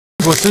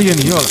如果深夜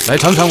你饿了，来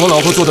尝尝我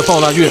老婆做的爆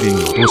辣月饼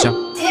有多香。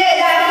今天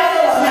给大家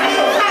做我拿手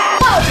菜——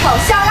爆炒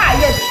香辣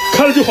月饼，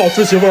看着就好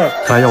吃，媳妇儿。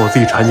还让我自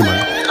己馋你们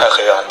了，太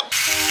黑暗了。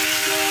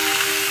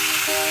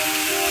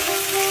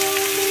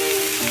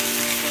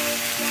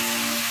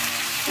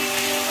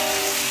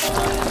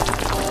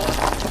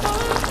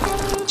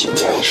今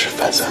天是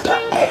粉色的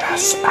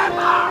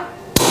ASMR。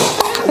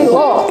哎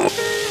呦！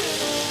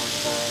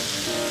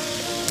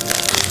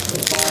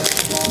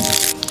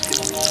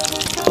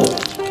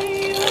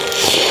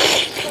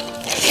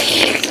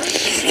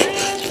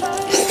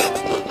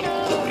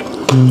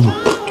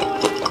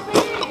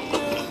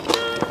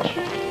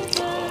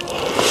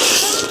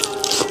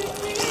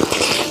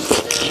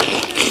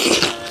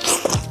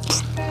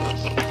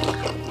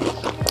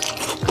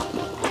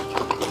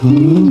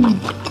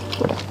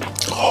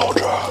 好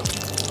吃。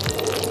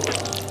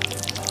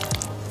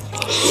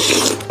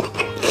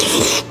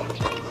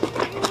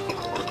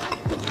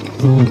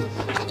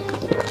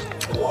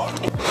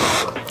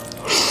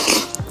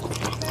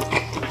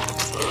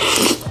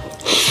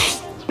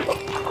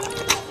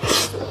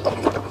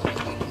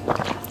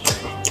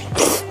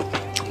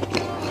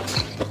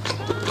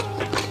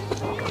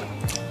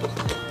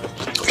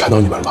馋到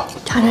你们了吧？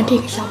尝尝这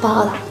个小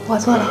包子，我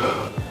做的。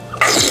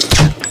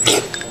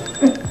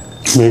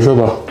没事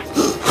吧？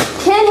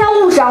天天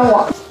误伤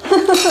我。不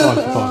好意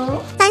思，不好意思。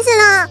烦死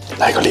了。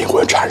来个灵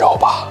魂缠绕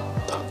吧。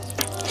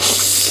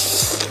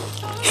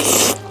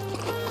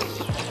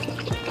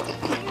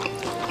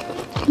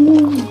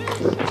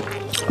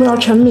我要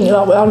沉迷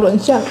了，我要沦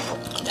陷了。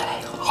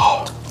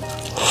好。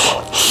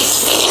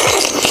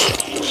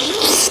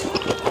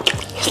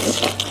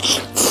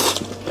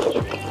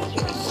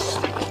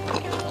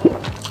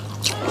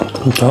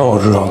太好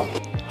吃了。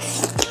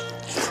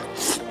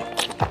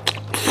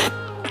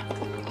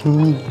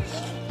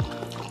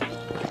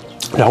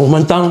让我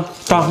们当，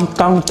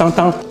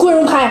滚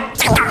入开！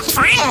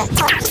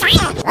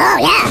哦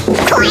耶！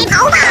快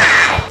逃吧！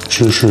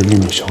芝士玉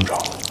米香肠。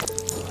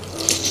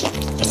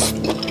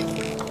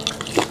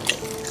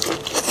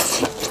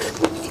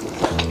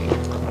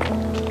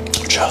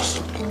Cheers。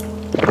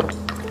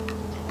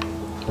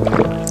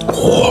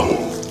嚯！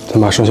再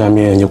把剩下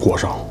面也裹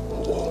上。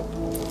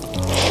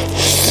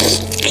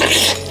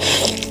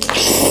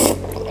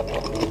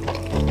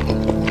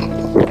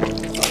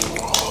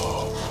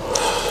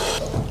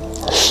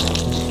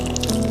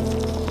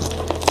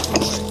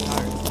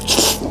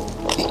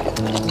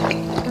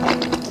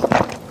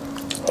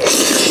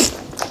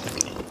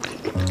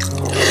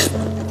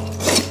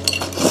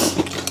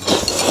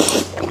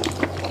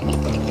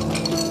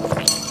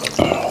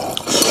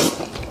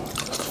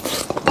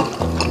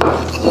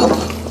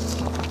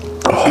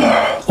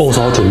 欧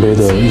嫂准备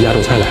的压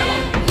轴菜来了，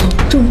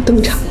终于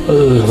登场。我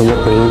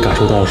已经感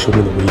受到生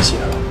命的威胁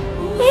了。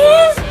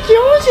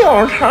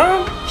9成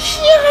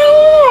稀罕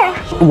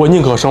物，我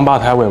宁可生8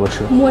胎，我也不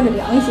吃。摸着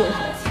良心说，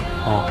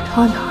啊，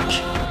超级好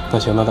吃。那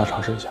行，那咱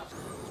尝试一下。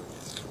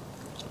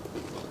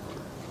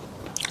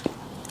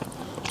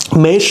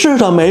没事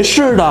的，没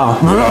事的。